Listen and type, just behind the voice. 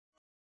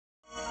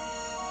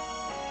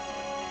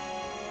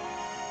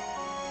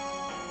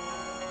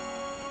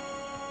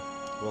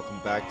Welcome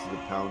back to the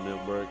Pound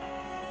Network.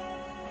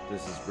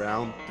 This is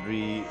round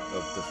 3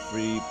 of the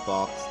free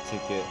box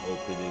ticket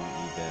opening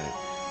event.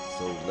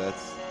 So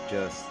let's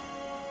just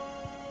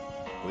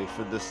wait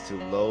for this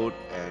to load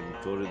and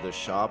go to the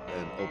shop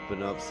and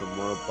open up some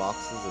more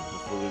boxes, and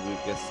hopefully we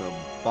get some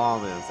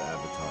bomb-ass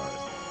avatars.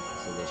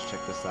 So let's check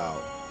this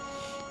out.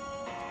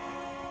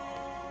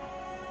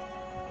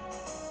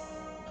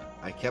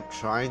 I kept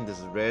trying this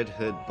Red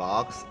Hood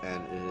box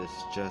and it is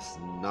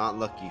just not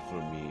lucky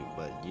for me,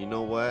 but you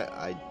know what?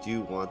 I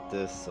do want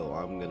this, so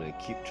I'm gonna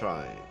keep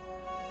trying.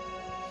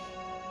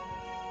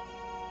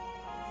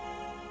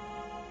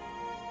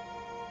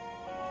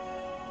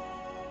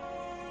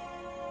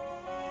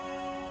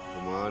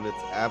 Come on,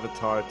 it's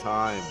avatar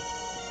time.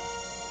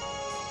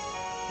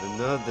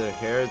 Another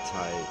hair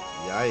type.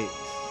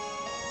 Yikes.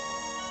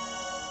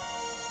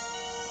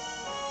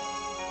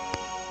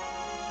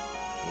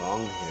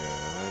 Long hair,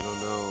 I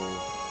don't know.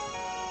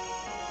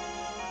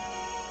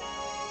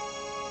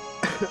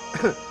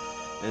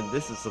 And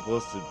this is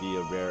supposed to be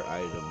a rare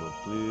item, a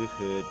blue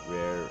hood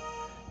rare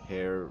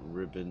hair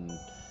ribbon.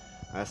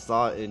 I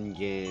saw it in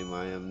game.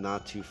 I am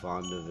not too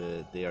fond of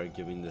it. They are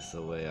giving this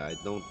away. I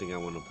don't think I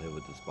want to play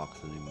with this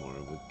box anymore.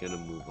 We're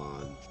gonna move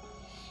on.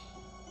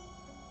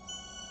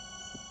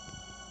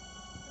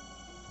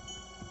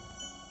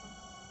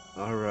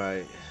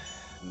 Alright.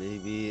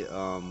 Maybe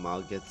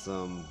I'll get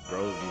some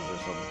roses or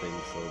something.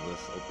 So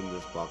let's open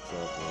this box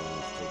up and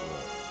let's take a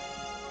look.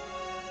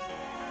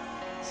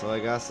 So I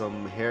got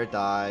some hair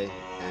dye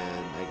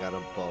and I got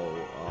a bow.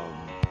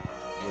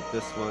 With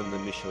this one, let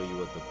me show you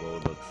what the bow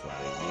looks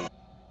like.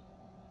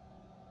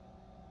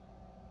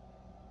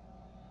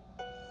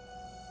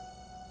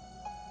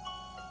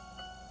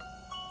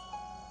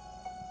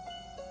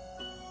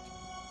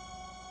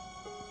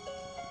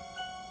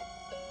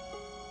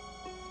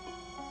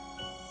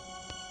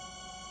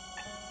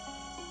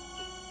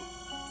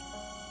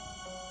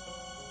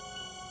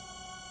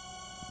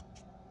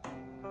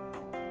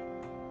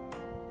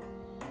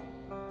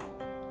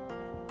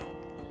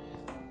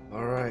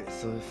 Alright,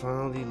 so it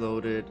finally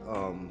loaded.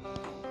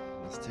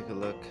 Let's take a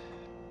look.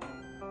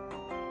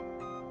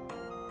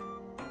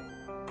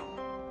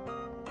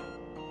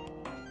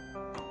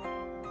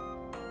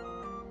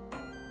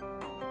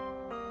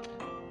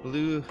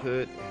 Blue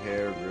hood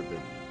hair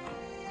ribbon.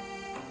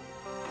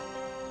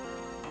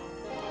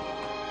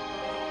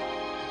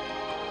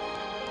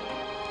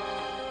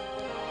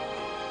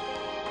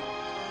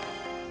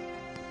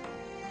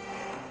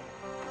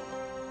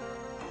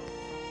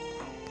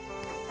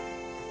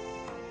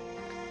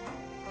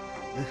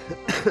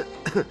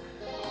 Excuse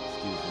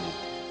me.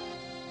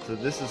 So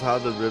this is how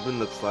the ribbon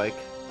looks like.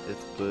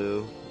 It's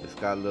blue. It's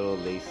got little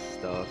lace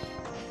stuff.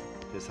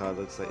 This is how it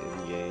looks like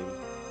in game.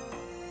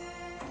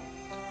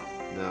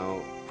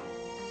 Now,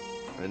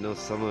 I know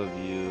some of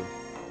you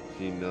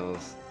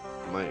females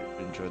might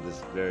enjoy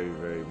this very,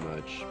 very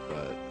much,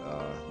 but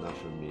not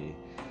for me.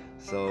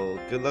 So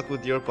good luck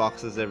with your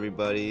boxes,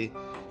 everybody.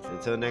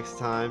 Until next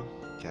time,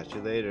 catch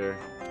you later.